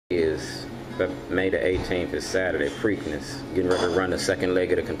Is May the 18th is Saturday, Preakness. Getting ready to run the second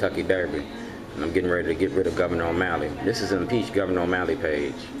leg of the Kentucky Derby. And I'm getting ready to get rid of Governor O'Malley. This is an Impeach Governor O'Malley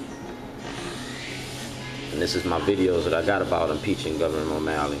page. And this is my videos that I got about impeaching Governor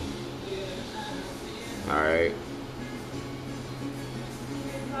O'Malley. Alright.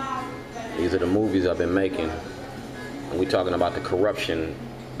 These are the movies I've been making. And we're talking about the corruption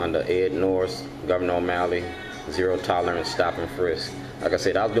under Ed Norris, Governor O'Malley, zero tolerance, stop and frisk. Like I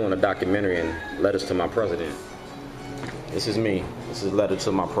said, I was doing a documentary and letters to my president. This is me. This is a letter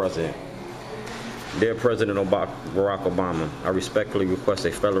to my president. Dear President Barack Obama, I respectfully request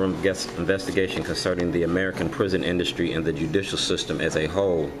a federal investigation concerning the American prison industry and the judicial system as a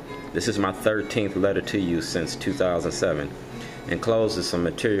whole. This is my 13th letter to you since 2007. Encloses some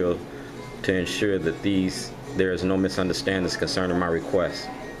material to ensure that there is no misunderstandings concerning my request.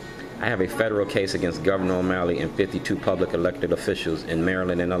 I have a federal case against Governor O'Malley and 52 public elected officials in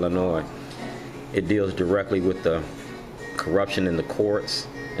Maryland and Illinois. It deals directly with the corruption in the courts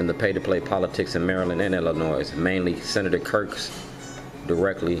and the pay-to-play politics in Maryland and Illinois, mainly Senator Kirk's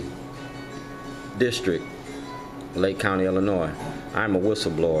district, Lake County, Illinois. I'm a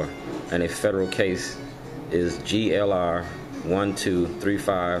whistleblower, and a federal case is GLR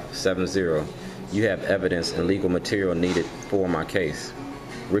 123570. You have evidence and legal material needed for my case.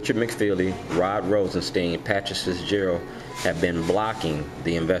 Richard McFeely, Rod Rosenstein, Patrick Fitzgerald have been blocking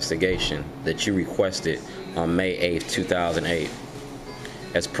the investigation that you requested on May 8, 2008.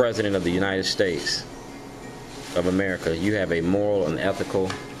 As President of the United States of America, you have a moral and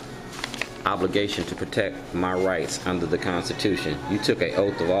ethical obligation to protect my rights under the Constitution. You took an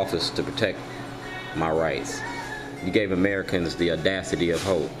oath of office to protect my rights. You gave Americans the audacity of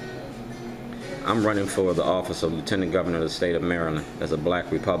hope. I'm running for the office of Lieutenant Governor of the state of Maryland as a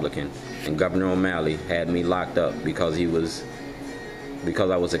black Republican, and Governor O'Malley had me locked up because I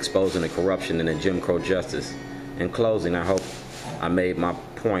was exposing the corruption and the Jim Crow justice. In closing, I hope I made my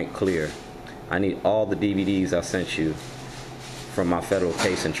point clear. I need all the DVDs I sent you from my federal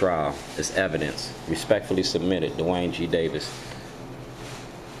case and trial as evidence. Respectfully submitted, Dwayne G. Davis.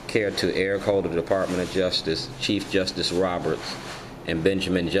 Care to Eric Holder, Department of Justice, Chief Justice Roberts, and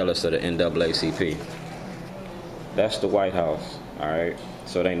Benjamin Jealous of the NAACP. That's the White House, alright?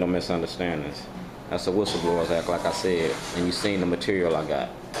 So it ain't no misunderstandings. That's the Whistleblower's Act, like I said, and you seen the material I got.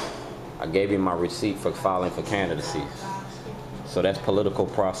 I gave you my receipt for filing for candidacy. So that's political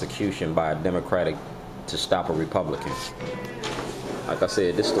prosecution by a Democratic to stop a Republican. Like I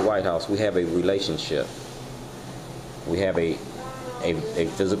said, this is the White House. We have a relationship. We have a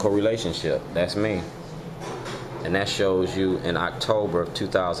physical relationship. That's me. And that shows you in October of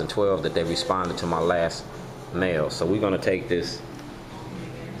 2012 that they responded to my last mail. So we're going to take this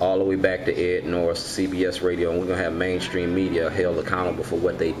all the way back to Ed Norris, CBS Radio, and we're going to have mainstream media held accountable for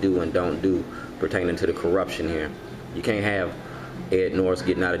what they do and don't do pertaining to the corruption here. You can't have Ed Norris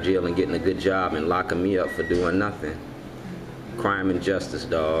getting out of jail and getting a good job and locking me up for doing nothing. Crime and justice,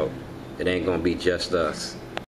 dog. It ain't going to be just us.